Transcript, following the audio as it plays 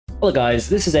Hello guys,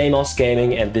 this is Amos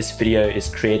Gaming and this video is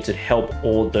created to help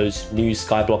all those new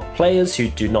Skyblock players who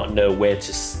do not know where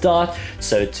to start,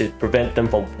 so to prevent them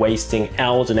from wasting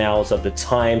hours and hours of the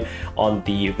time on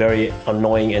the very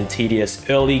annoying and tedious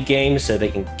early game, so they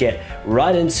can get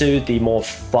right into the more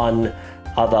fun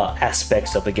other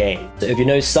aspects of the game. So if you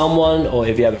know someone or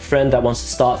if you have a friend that wants to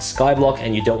start Skyblock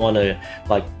and you don't want to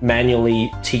manually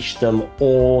teach them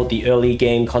all the early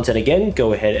game content again,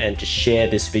 go ahead and just share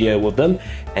this video with them.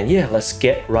 And yeah, let's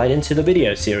get right into the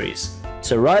video series.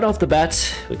 So right off the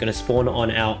bat, we're going to spawn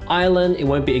on our island. It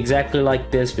won't be exactly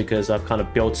like this because I've kind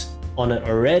of built on it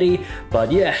already, but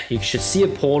yeah, you should see a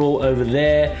portal over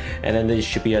there, and then there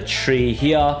should be a tree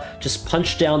here. Just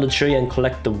punch down the tree and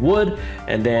collect the wood,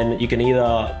 and then you can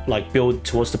either build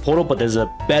towards the portal, but there's a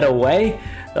better way.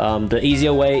 The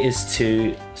easier way is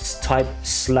to type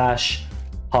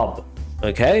 /hub,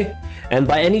 okay? And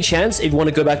by any chance, if you want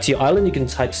to go back to your island, you can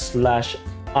type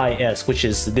 /is, which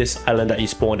is this island that you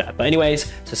spawned at. But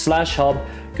anyways, so /hub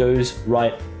goes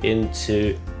right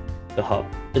into the hub.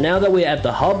 So now that we're at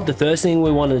the hub, the first thing we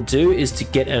want to do is to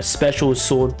get a special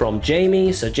sword from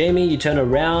Jamie. So Jamie, you turn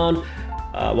around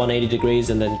 180 degrees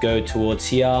and then go towards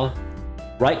here.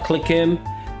 Right click him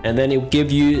and then it will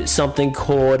give you something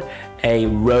called a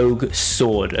rogue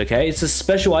sword. Okay, it's a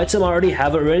special item. I already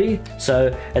have it already.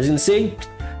 So as you can see,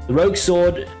 the rogue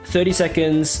sword, 30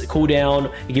 seconds cooldown,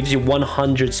 it gives you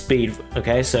 100 speed.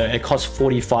 Okay, so it costs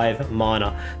 45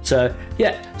 mana. So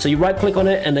yeah, so you right click on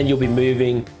it and then you'll be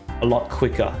moving a lot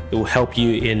quicker. It will help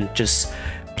you in just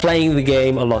playing the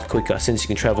game a lot quicker, since you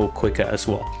can travel quicker as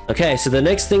well. Okay, so the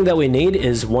next thing that we need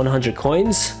is 100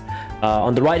 coins.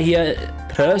 On the right here,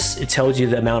 purse, it tells you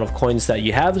the amount of coins that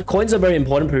you have. Coins are very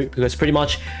important because pretty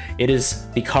much it is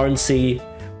the currency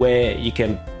where you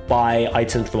can buy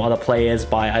items from other players,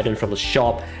 buy items from the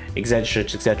shop, etc,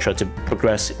 etc, to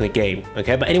progress in the game.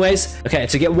 Okay, but anyways, okay,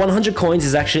 to get 100 coins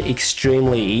is actually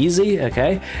extremely easy.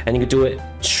 Okay, and you can do it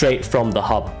straight from the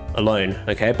hub alone,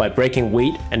 okay, by breaking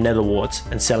wheat and nether warts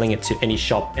and selling it to any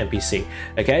shop NPC.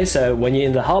 Okay, so when you're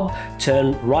in the hub,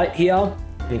 turn right here.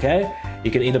 Okay,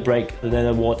 you can either break the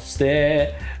nether warts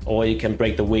there, or you can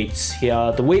break the wheats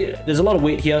here. The wheat, there's a lot of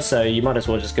wheat here, so you might as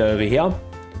well just go over here.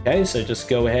 Okay, so just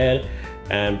go ahead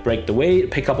and break the wheat,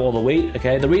 pick up all the wheat.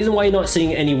 Okay, the reason why you're not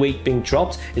seeing any wheat being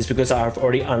dropped is because I've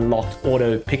already unlocked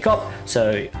auto pickup,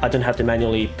 so I don't have to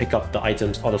manually pick up the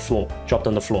items on the floor, dropped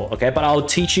on the floor. Okay, but I'll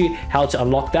teach you how to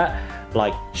unlock that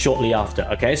shortly after.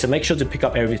 Okay, so make sure to pick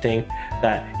up everything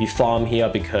that you farm here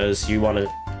because you want to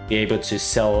be able to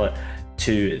sell it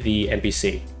to the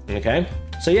NPC. Okay,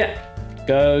 so yeah,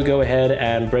 go ahead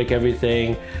and break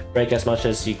everything, break as much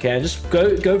as you can. Just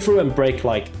go through and break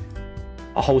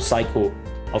a whole cycle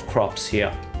of crops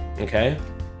here. Okay,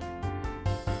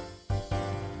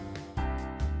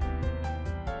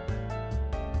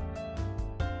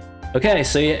 okay,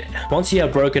 so yeah, once you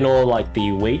have broken all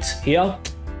the wheat here,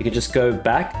 you can just go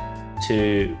back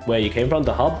to where you came from,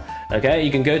 the hub. Okay,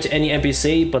 you can go to any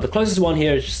NPC, but the closest one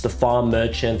here is just the farm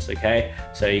merchant. Okay,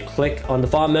 so you click on the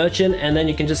farm merchant and then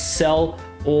you can just sell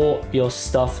all your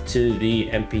stuff to the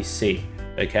NPC.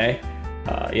 Okay,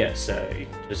 yeah, so you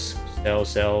can just sell.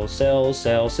 You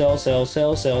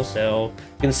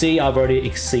can see I've already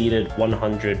exceeded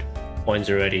 100 coins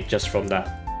already just from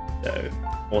that. So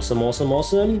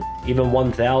awesome. Even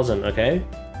 1,000. Okay,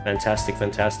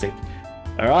 fantastic.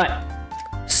 All right,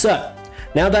 so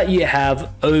now that you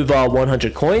have over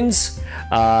 100 coins,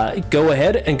 go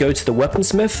ahead and go to the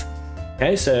weaponsmith.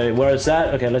 Okay, so where is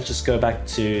that? Okay, let's just go back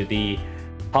to the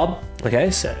hub. Okay,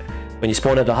 so when you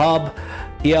spawn at the hub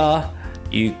here,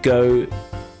 you go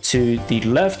to the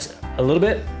left a little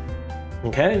bit.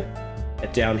 Okay,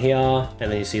 get down here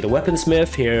and then you see the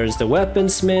weaponsmith. Here's the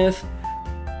weaponsmith.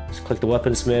 Just click the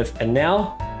weaponsmith, and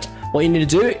now what you need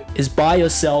to do is buy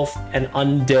yourself an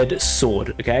undead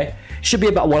sword. Okay, it should be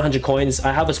about 100 coins.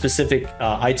 I have a specific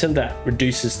item that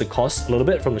reduces the cost a little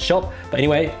bit from the shop, but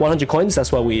anyway, 100 coins,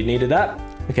 that's why we needed that.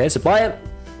 Okay, so buy it,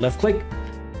 left click.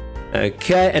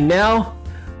 Okay, and now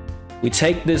we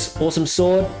take this awesome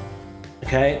sword.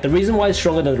 Okay, the reason why it's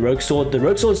stronger than the rogue sword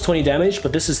is 20 damage,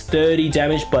 but this is 30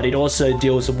 damage, but it also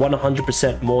deals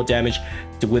 100% more damage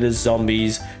to withers,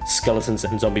 zombies, skeletons,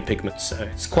 and zombie pigments. So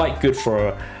it's quite good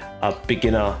for a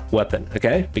beginner weapon.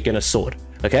 Okay, beginner sword.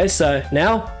 Okay, so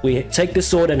now we take this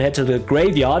sword and head to the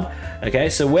graveyard. Okay,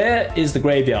 so where is the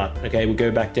graveyard? Okay, we go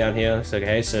back down here. So,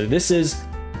 okay, so this is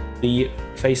the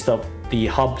face of the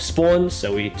hub spawn.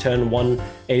 So we turn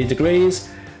 180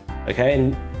 degrees. Okay,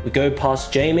 and we go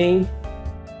past Jamie.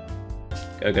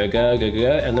 Go,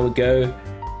 and then we go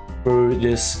through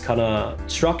this kind of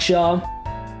structure,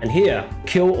 and here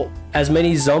kill as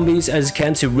many zombies as you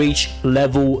can to reach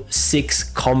level 6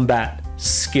 combat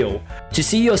skill. To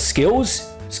see your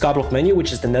skills, Skyblock menu,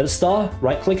 which is the nether star,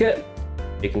 right click it.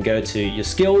 You can go to your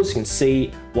skills, you can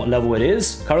see what level it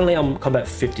is. Currently I'm combat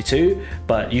 52,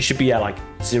 but you should be at like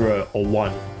 0 or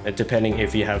 1, depending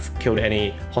if you have killed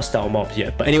any hostile mobs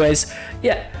yet. But anyways,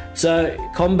 yeah, so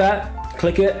combat,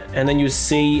 click it, and then you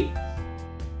see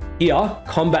here,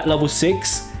 combat level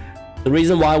 6. The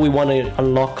reason why we want to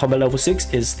unlock combat level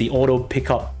 6 is the auto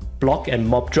pickup block and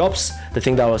mob drops, the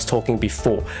thing that I was talking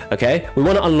before. Okay, we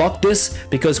want to unlock this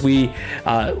because we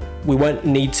won't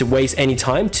need to waste any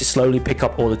time to slowly pick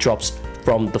up all the drops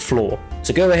from the floor.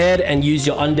 So go ahead and use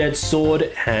your undead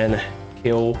sword and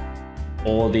kill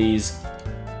all these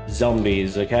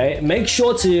zombies. Okay, make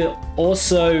sure to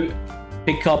also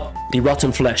pick up the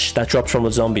rotten flesh that drops from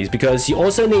the zombies, because you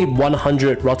also need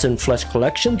 100 rotten flesh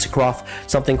collection to craft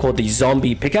something called the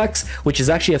zombie pickaxe, which is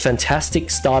actually a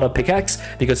fantastic starter pickaxe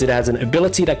because it has an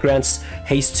ability that grants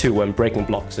haste 2 when breaking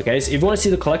blocks. Okay, so if you want to see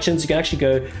the collections, you can actually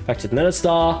go back to the nether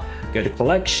star, go to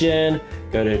collection,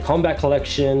 go to combat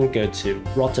collection, go to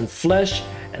rotten flesh,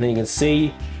 and then you can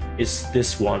see it's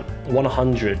this one,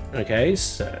 100. Okay,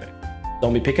 so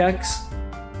zombie pickaxe,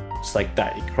 just like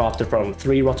that. You craft it from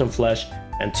 3 rotten flesh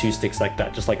and 2 sticks like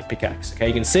that, just like a pickaxe. Okay,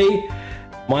 you can see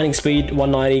mining speed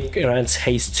 190, grants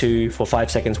haste 2 for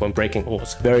 5 seconds when breaking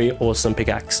ores. Very awesome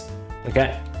pickaxe.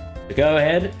 Okay, so go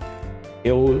ahead,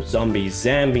 kill zombies,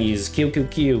 kill.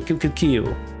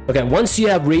 Okay, once you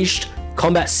have reached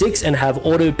combat 6 and have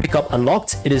auto pickup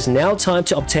unlocked, it is now time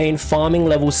to obtain farming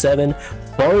level 7,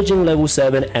 foraging level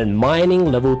 7, and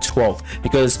mining level 12,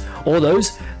 because all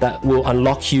those that will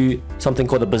unlock you something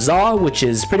called the bazaar, which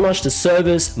is pretty much the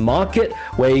service market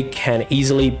where you can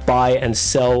easily buy and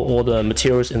sell all the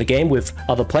materials in the game with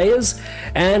other players.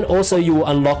 And also you will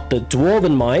unlock the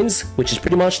dwarven mines, which is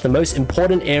pretty much the most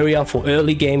important area for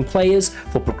early game players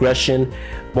for progression.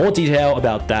 More detail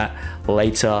about that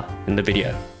later in the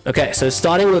video. Okay, so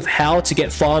starting with how to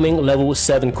get farming level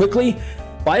 7 quickly.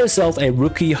 Buy yourself a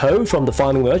rookie hoe from the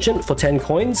farming merchant for 10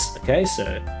 coins. Okay,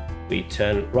 so we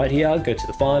turn right here, go to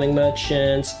the farming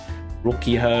merchant,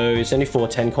 rookie hoe, it's only for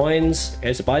 10 coins.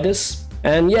 Okay, so buy this.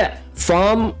 And yeah,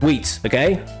 farm wheat,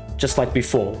 okay? Just like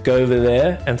before, go over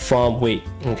there and farm wheat,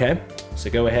 okay? So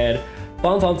go ahead,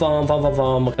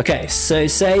 farm. Okay, so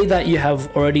say that you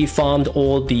have already farmed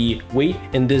all the wheat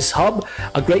in this hub.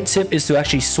 A great tip is to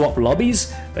actually swap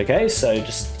lobbies. Okay, so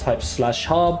just type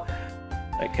 /hub.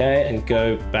 Okay, and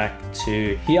go back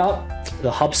to here, the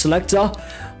hub selector.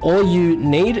 All you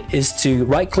need is to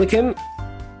right click him.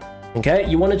 Okay,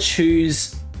 you want to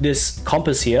choose this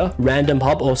compass here, random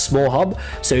hub or small hub,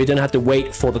 so you don't have to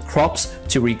wait for the crops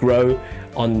to regrow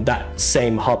on that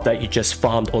same hub that you just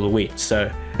farmed all the wheat.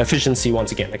 So efficiency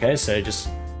once again. Okay, so just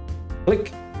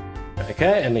click.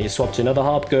 Okay, and then you swap to another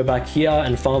hub, go back here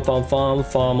and farm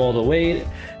all the wheat,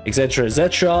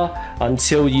 etc,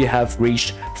 until you have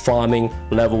reached farming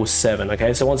level 7.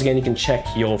 Okay, so once again you can check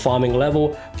your farming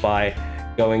level by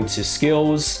going to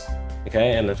skills,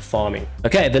 okay, and then farming.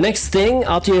 Okay, the next thing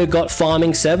after you got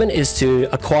farming 7 is to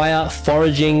acquire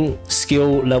foraging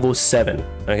skill level 7.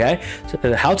 Okay,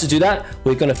 so how to do that?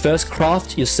 We're going to first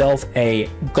craft yourself a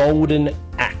golden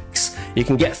axe. You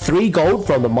can get 3 gold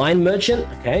from the mine merchant.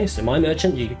 Okay, so mine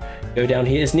merchant, you go down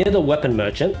here, it's near the weapon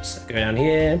merchant, so go down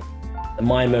here, the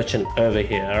mine merchant over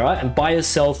here. All right, and buy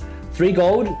yourself 3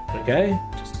 gold. Okay,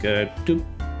 just go doop,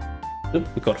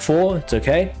 doop. We got 4, it's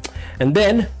okay. And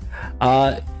then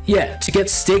yeah, to get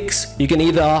sticks, you can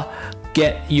either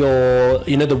get your,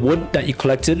 the wood that you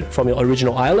collected from your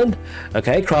original island,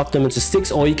 okay, craft them into sticks,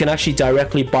 or you can actually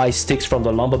directly buy sticks from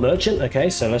the lumber merchant. Okay,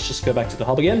 so let's just go back to the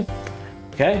hub again.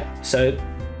 Okay, so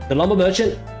the lumber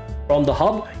merchant, from the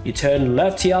hub, you turn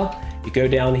left here, you go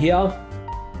down here,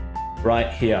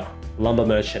 right here, lumber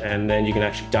merchant, and then you can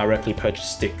actually directly purchase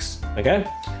sticks. Okay,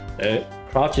 so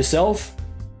craft yourself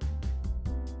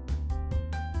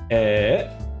an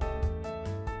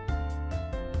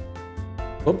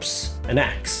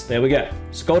axe. There we go.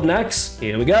 So golden axe,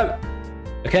 here we go.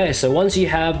 Okay, so once you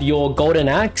have your golden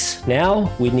axe,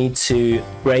 now we need to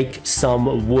break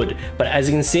some wood. But as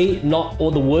you can see, not all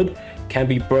the wood can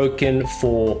be broken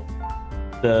for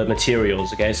the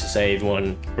materials. Okay, so say if you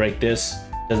want to break this,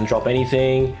 doesn't drop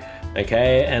anything.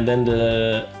 Okay, and then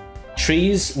the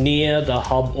trees near the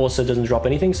hub also doesn't drop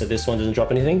anything, so this one doesn't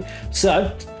drop anything.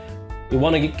 So we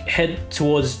want to head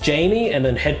towards Jamie and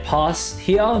then head past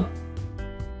here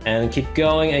and keep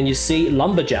going, and you see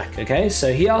lumberjack. Okay,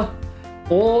 so here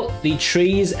all the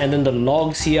trees and then the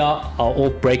logs here are all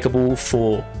breakable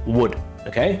for wood.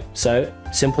 Okay, so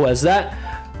simple as that.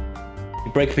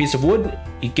 You break a piece of wood,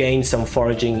 you gain some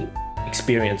foraging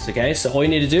experience. Okay, so all you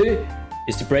need to do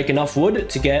is to break enough wood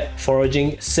to get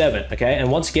foraging 7. Okay,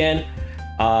 and once again,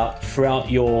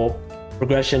 throughout your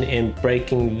progression in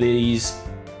breaking these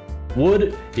wood,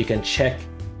 you can check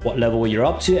what level you're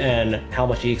up to and how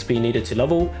much EXP needed to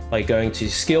level by going to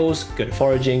skills, go to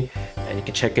foraging, and you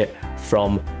can check it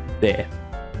from there.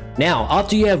 Now,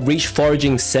 after you have reached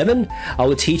foraging 7, I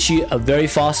will teach you a very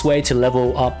fast way to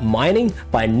level up mining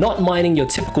by not mining your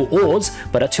typical ores,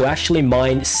 but to actually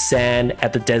mine sand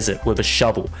at the desert with a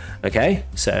shovel. Okay,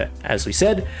 so as we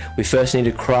said, we first need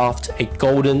to craft a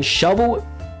golden shovel.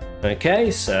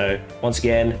 Okay, so once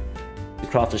again, to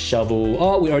craft a shovel,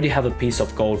 oh, we already have a piece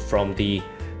of gold from the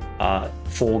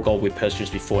 4 gold we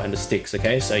purchased before and the sticks.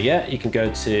 Okay, so yeah, you can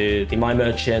go to the mine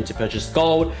merchant to purchase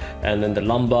gold, and then the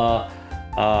lumber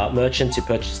merchant to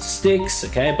purchase the sticks.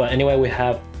 Okay, but anyway, we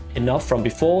have enough from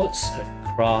before, so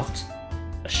craft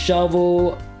a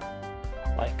shovel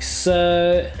like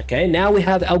so. Okay, now we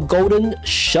have our golden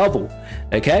shovel.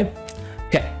 Okay,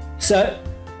 so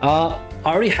I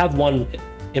already have one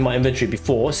in my inventory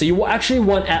before, so you will actually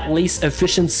want at least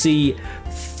efficiency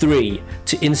 3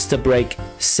 to insta break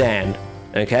sand.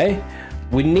 Okay,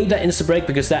 we need that insta break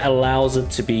because that allows it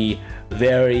to be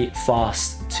very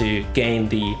fast to gain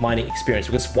the mining experience,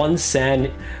 because one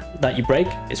sand that you break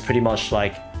is pretty much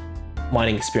like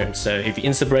mining experience. So if you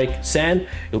insta break sand,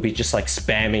 it'll be just like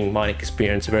spamming mining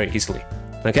experience very easily.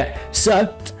 Okay,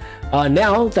 so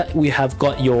now that we have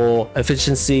got your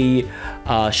efficiency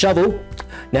shovel,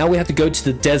 now we have to go to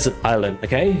the desert island.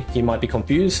 Okay, you might be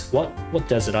confused, what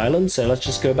desert island? So let's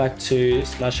just go back to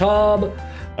 /hub.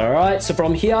 All right, so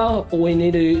from here, all we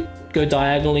need to go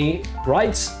diagonally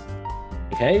right.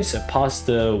 Okay, so past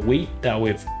the wheat that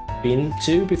we've been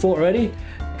to before already.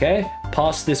 Okay,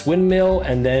 past this windmill,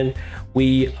 and then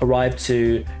we arrive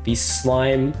to the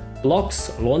slime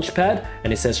blocks launch pad,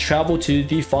 and it says travel to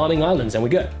the farming islands, and we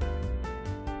go.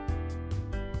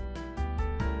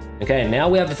 Okay, now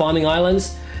we have the farming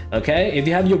islands. Okay, if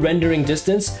you have your rendering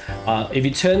distance, if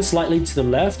you turn slightly to the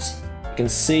left, you can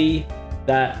see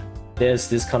that there's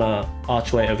this kind of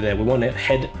archway over there. We want to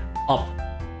head up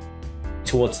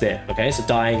towards there. Okay, so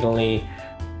diagonally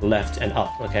left and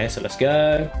up. Okay, so let's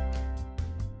go.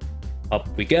 Up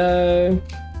we go.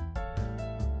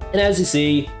 And as you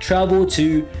see, travel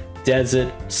to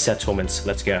desert settlements.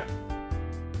 Let's go.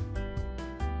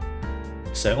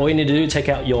 So all you need to do, take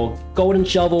out your golden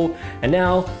shovel, and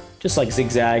now just like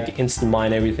zigzag, instant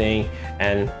mine everything,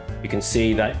 and you can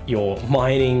see that your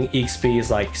mining EXP is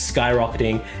like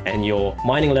skyrocketing and your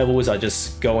mining levels are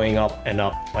just going up and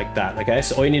up like that. Okay,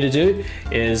 so all you need to do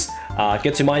is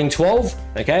get to mining 12.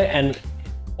 Okay, and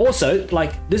also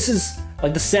like this is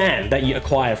like the sand that you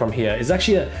acquire from here is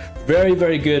actually a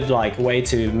very good like way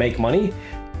to make money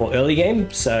for early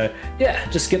game. So yeah,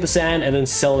 just get the sand and then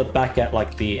sell it back at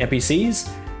like the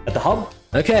NPCs at the hub.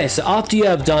 Okay, so after you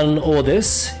have done all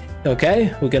this,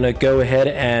 okay, we're gonna go ahead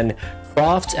and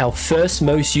craft our first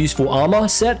most useful armor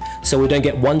set, so we don't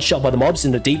get one shot by the mobs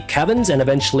in the deep caverns and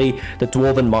eventually the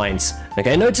dwarven mines.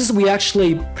 Okay, notice we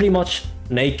actually pretty much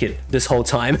naked this whole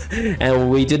time,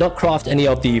 and we did not craft any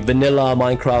of the vanilla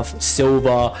Minecraft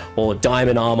silver or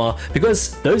diamond armor,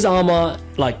 because those armor,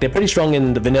 like, they're pretty strong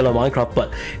in the vanilla Minecraft,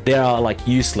 but they are like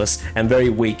useless and very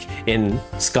weak in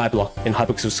Skyblock, in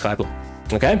Hypixel Skyblock.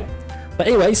 Okay, but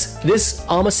anyways, this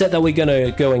armor set that we're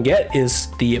gonna go and get is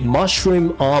the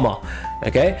mushroom armor.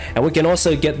 Okay, and we can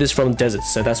also get this from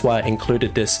deserts, so that's why I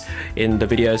included this in the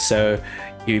video, so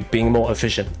you being more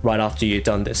efficient right after you've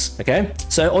done this. Okay,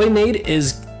 so all you need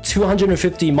is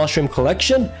 250 mushroom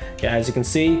collection. Yeah, as you can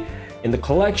see in the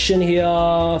collection here,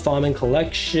 farming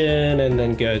collection, and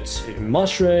then go to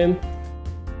mushroom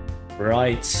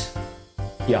right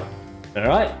here. All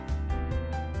right,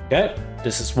 okay,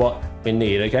 this is what we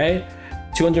need. Okay,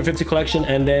 250 collection,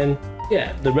 and then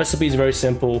yeah, the recipe is very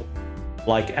simple,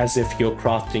 like as if you're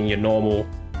crafting your normal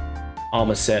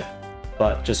armor set,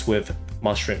 but just with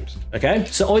mushrooms. Okay,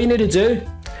 so all you need to do,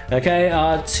 okay,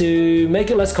 to make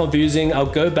it less confusing, I'll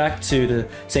go back to the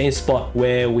same spot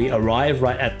where we arrived,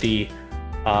 right at the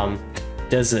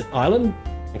desert island.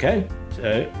 Okay,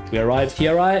 so we arrived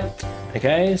here, right?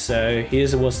 Okay, so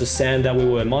here's was the sand that we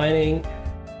were mining.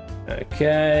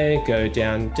 Okay, go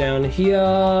down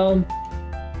here.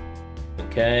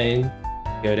 Okay,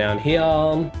 go down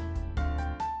here.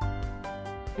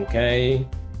 Okay,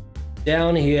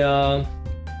 down here,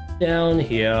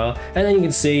 and then you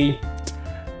can see.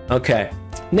 Okay,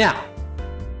 now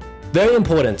very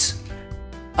important,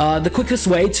 the quickest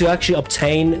way to actually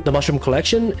obtain the mushroom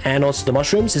collection and also the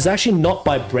mushrooms is actually not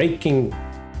by breaking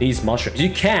these mushrooms.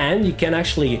 You can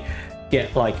actually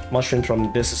get like mushrooms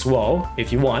from this as well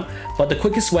if you want. But the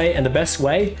quickest way and the best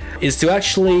way is to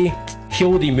actually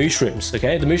kill the mushrooms,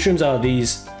 okay? The mushrooms are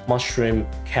these mushroom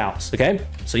cows, okay?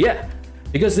 So yeah,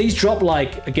 because these drop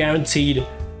like a guaranteed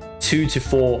 2 to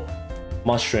 4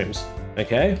 mushrooms,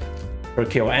 okay, per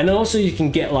kill. And then also you can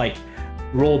get like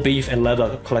raw beef and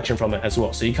leather collection from it as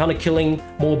well. So you're kind of killing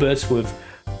more birds with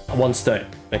 1 stone,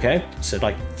 okay? So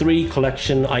like 3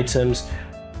 collection items,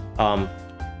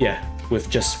 yeah, with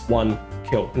just 1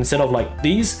 kill. Instead of like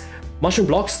these mushroom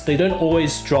blocks, they don't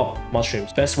always drop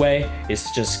mushrooms. Best way is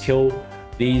to just kill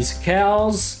these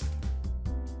cows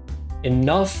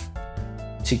enough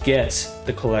to get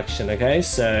the collection, okay?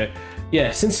 So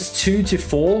yeah, since it's 2 to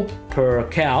 4 per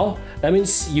cow, that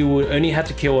means you would only have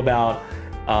to kill about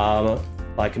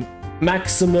like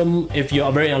maximum, if you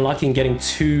are very unlucky in getting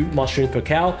 2 mushrooms per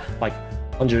cow, like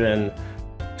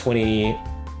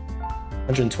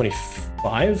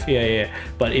 125, yeah.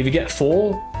 But if you get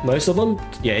 4, most of them,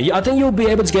 yeah, I think you'll be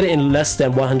able to get it in less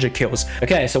than 100 kills.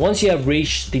 Okay, so once you have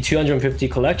reached the 250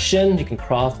 collection, you can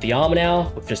craft the armor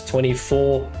now with just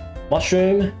 24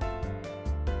 mushroom.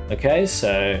 Okay,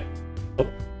 so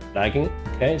lagging.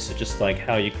 Okay, so just like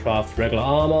how you craft regular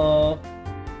armor.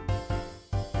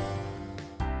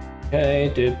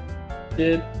 Okay,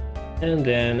 dip, and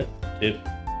then dip.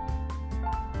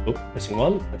 Oh, missing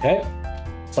one. Okay,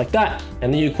 it's like that,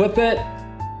 and then you equip it.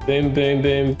 Boom, boom,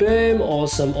 boom, boom.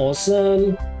 Awesome,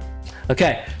 awesome.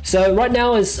 Okay, so right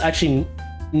now is actually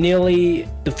nearly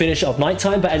the finish of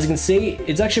nighttime, but as you can see,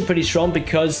 it's actually pretty strong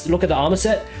because look at the armor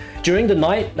set. During the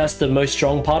night, that's the most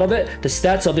strong part of it. The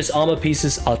stats of this armor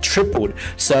pieces are tripled.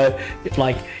 So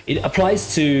like it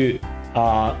applies to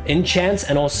enchants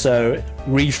and also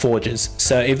reforges.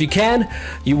 So if you can,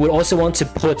 you would also want to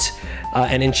put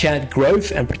an enchant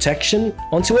growth and protection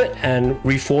onto it and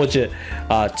reforge it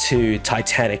to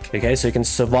Titanic, okay? So you can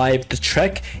survive the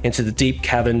trek into the deep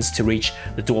caverns to reach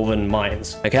the Dwarven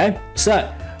mines, okay?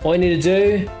 So all you need to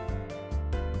do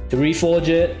to reforge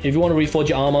it, if you want to reforge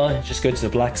your armor, just go to the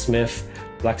blacksmith.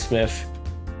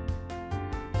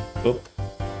 Oop.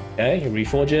 Okay, you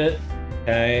reforge it.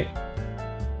 Okay.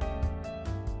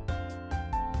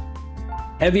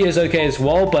 Heavy is okay as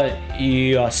well, but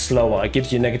you are slower. It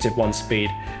gives you -1 speed.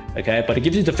 Okay, but it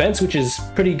gives you defense, which is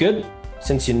pretty good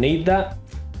since you need that.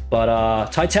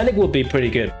 But Titanic will be pretty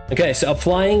good. Okay, so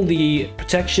applying the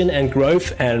protection and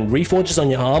growth and reforges on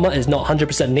your armor is not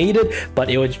 100% needed, but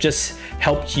it would just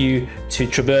help you to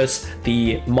traverse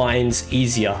the mines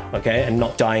easier, okay, and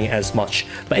not dying as much.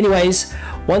 But anyways,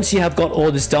 once you have got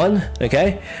all this done,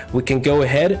 okay, we can go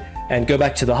ahead and go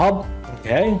back to the hub,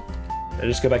 okay.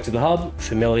 Just go back to the hub,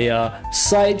 familiar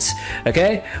sites,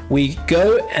 okay? We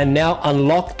go and now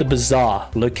unlock the bazaar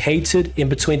located in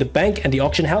between the bank and the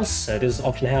auction house. So this is the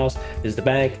auction house, this is the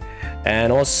bank,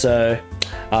 and also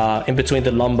in between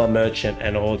the lumber merchant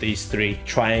and all these 3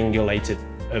 triangulated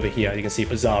over here. You can see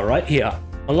bazaar right here.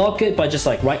 Unlock it by just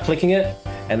like right clicking it,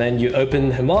 and then you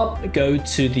open him up, go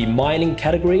to the mining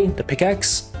category, the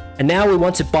pickaxe. And now we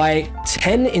want to buy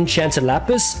 10 enchanted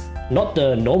lapis, not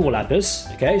the normal lapis,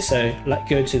 okay? So let's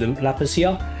go to the lapis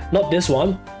here, not this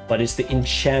one, but it's the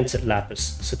enchanted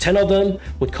lapis. So 10 of them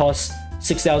would cost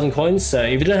 6,000 coins. So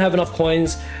if you don't have enough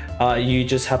coins, you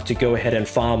just have to go ahead and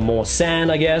farm more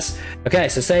sand, I guess. Okay,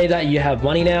 so say that you have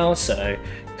money now, so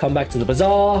come back to the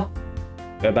bazaar,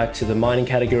 go back to the mining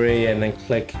category, and then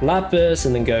click lapis,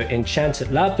 and then go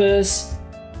enchanted lapis.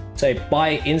 Say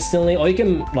buy instantly, or you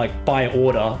can like buy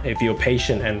order if you're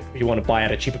patient and you want to buy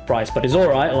at a cheaper price, but it's all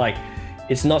right, like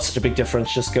it's not such a big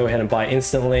difference. Just go ahead and buy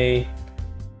instantly.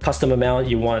 Custom amount,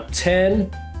 you want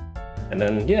 10, and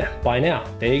then yeah, buy now.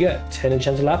 There you go, 10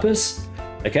 enchanted lapis.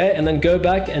 Okay, and then go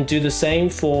back and do the same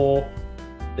for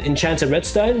the enchanted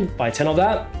redstone, buy 10 of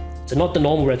that. So not the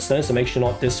normal redstone, so make sure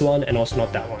not this one and also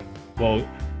not that one. Well,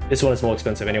 this one is more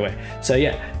expensive anyway. So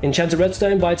yeah, enchanted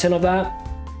redstone, buy 10 of that.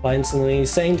 Buy instantly,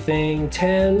 same thing,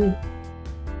 10.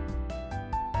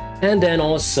 And then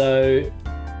also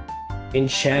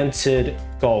enchanted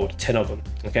gold, 10 of them.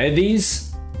 Okay,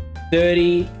 these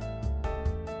 30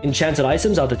 enchanted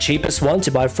items are the cheapest one to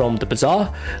buy from the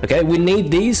bazaar. Okay, we need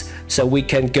these so we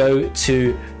can go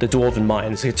to the Dwarven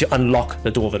mines to unlock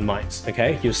the Dwarven mines.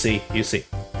 Okay, you'll see.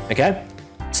 Okay,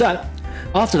 so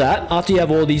after that, after you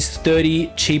have all these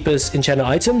 30 cheapest enchanted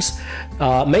items,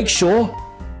 make sure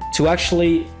to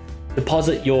actually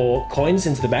deposit your coins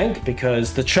into the bank,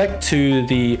 because the trek to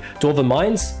the Dwarven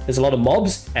mines, there's a lot of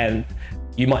mobs and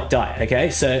you might die, okay?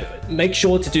 So make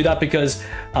sure to do that, because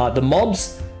the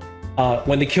mobs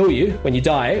when they kill you, when you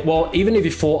die, well, even if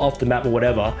you fall off the map or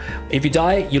whatever, if you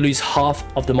die, you lose half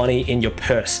of the money in your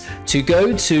purse. To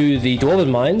go to the Dwarven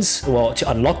Mines, well, to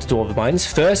unlock the Dwarven Mines,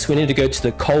 first we need to go to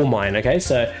the coal mine, okay?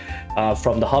 So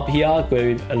from the hub here,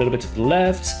 go a little bit to the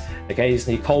left, okay, it's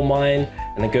the coal mine,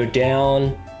 and then go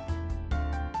down.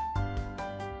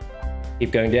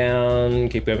 Keep going down,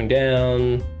 keep going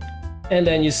down. And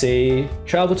then you see,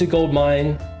 travel to gold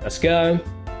mine, let's go.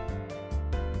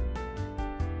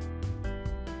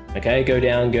 Okay, go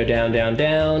down, down, down,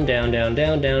 down, down,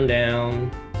 down,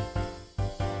 down.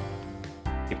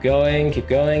 Keep going,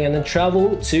 and then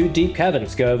travel to deep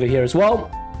caverns. Go over here as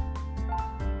well.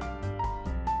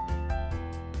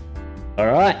 All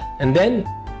right, and then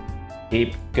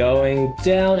keep going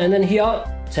down, and then here,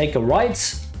 take a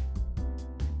right.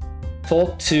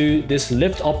 Talk to this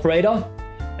lift operator.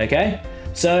 Okay,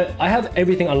 so I have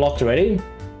everything unlocked already.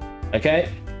 Okay,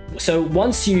 so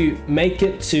once you make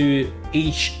it to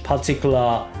each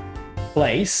particular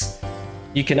place,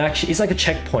 you can actually, it's like a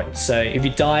checkpoint. So if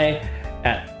you die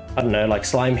at, I don't know, like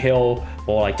Slime Hill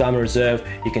or like Diamond Reserve,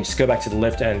 you can just go back to the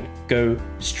lift and go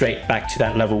straight back to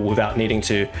that level without needing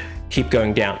to keep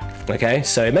going down. Okay,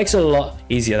 so it makes it a lot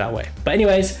easier that way. But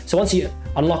anyways, so once you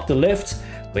unlock the lift,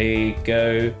 we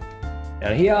go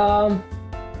down here.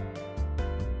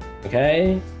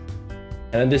 Okay,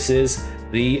 and then this is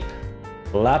the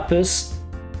Lapis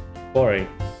Quarry.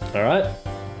 All right,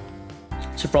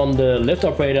 so from the lift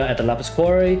operator at the Lapis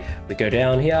Quarry, we go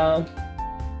down here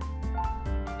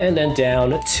and then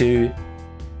down to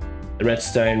the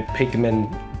redstone pigment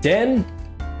den.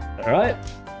 All right,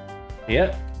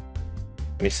 yeah,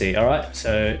 let me see. All right,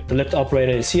 so the lift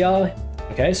operator is here.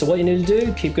 Okay, so what you need to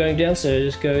do, keep going down, so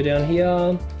just go down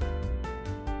here.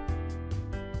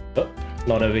 Oh,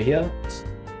 not over here.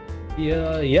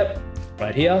 Here, yep,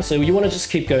 right here. So you want to just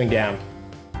keep going down.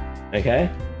 Okay,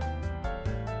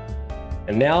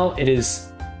 and now it is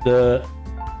the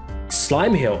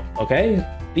slime hill. Okay,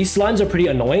 these slimes are pretty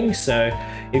annoying, so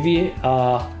if you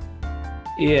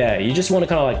yeah, you just want to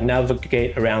kind of like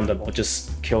navigate around them or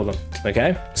just kill them.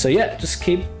 Okay, so yeah, just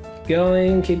keep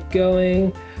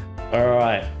going. All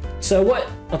right, so what,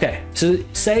 okay, so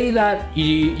say that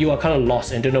you are kind of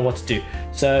lost and don't know what to do.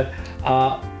 So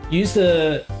use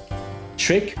the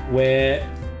trick where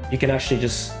you can actually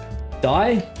just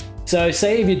die. So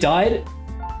say if you died,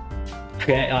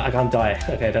 okay, I can't die.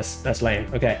 Okay, that's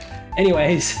lame. Okay,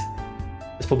 anyways,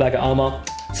 let's put back our armor.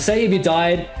 So say if you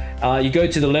died, you go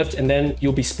to the lift and then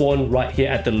you'll be spawned right here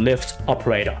at the lift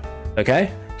operator.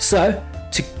 Okay, so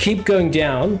to keep going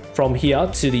down from here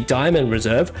to the Diamond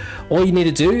Reserve, all you need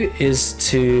to do is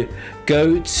to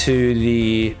go to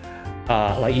the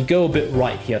like you go a bit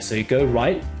right here. So you go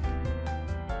right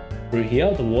through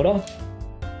here, the water.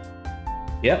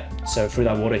 Yep, so through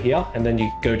that water here, and then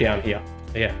you go down here.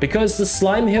 Yeah, because the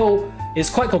slime hill is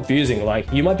quite confusing.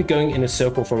 Like you might be going in a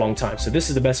circle for a long time. So this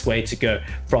is the best way to go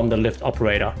from the lift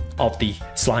operator of the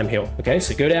slime hill. Okay,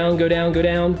 so go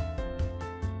down.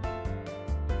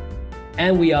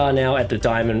 And we are now at the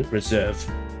Diamond Reserve.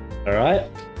 All right.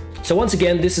 So once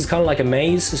again, this is kind of like a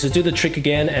maze. So do the trick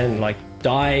again and like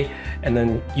die, and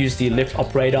then use the lift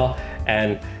operator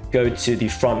and go to the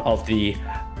front of the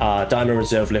Diamond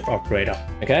Reserve lift operator.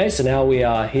 Okay, so now we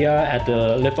are here at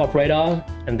the lift operator,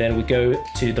 and then we go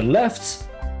to the left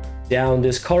down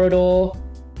this corridor,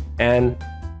 and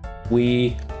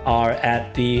we are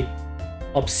at the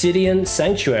Obsidian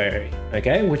Sanctuary.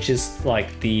 Okay, which is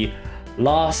like the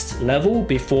last level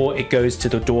before it goes to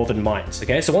the Dwarven Mines.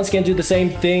 Okay, so once again, do the same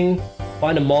thing,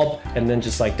 find a mob, and then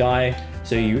just like die.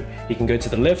 So you can go to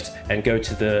the lift and go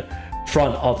to the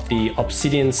front of the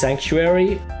Obsidian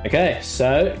Sanctuary. Okay,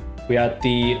 so we are at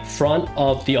the front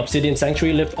of the Obsidian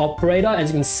Sanctuary lift operator. As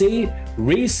you can see,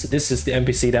 Reese, this is the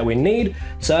NPC that we need.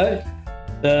 So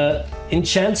the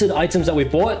enchanted items that we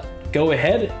bought, go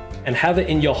ahead and have it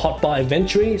in your hotbar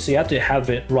inventory. So you have to have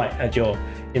it right at your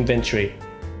inventory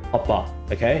hotbar.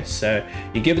 Okay, so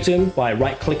you give it to him by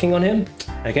right clicking on him,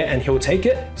 okay, and he'll take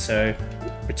it. So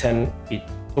pretend he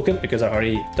took it because I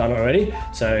already done it already.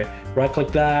 So right click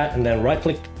that, and then right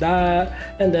click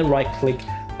that, and then right click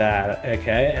that.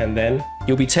 Okay, and then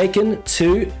you'll be taken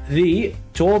to the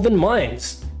Dwarven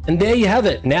Mines. And there you have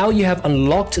it. Now you have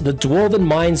unlocked the Dwarven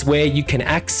Mines, where you can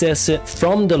access it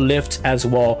from the lift as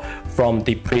well from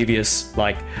the previous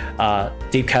like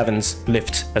Deep Caverns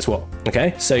lift as well.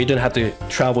 Okay, so you don't have to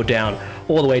travel down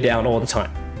all the way down all the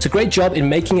time. It's a great job in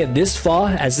making it this far,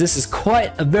 as this is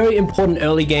quite a very important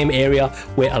early game area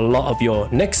where a lot of your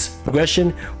next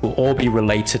progression will all be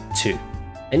related to.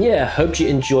 And yeah, hope you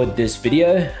enjoyed this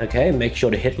video. Okay, make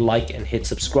sure to hit like and hit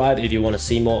subscribe if you want to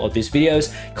see more of these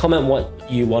videos. Comment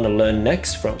what you want to learn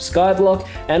next from Skyblock,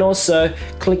 and also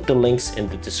click the links in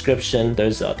the description.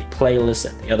 Those are the playlists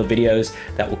and the other videos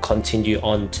that will continue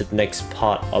on to the next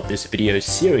part of this video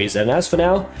series. And as for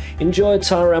now, enjoy your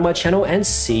time around my channel and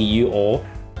see you all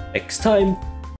next time.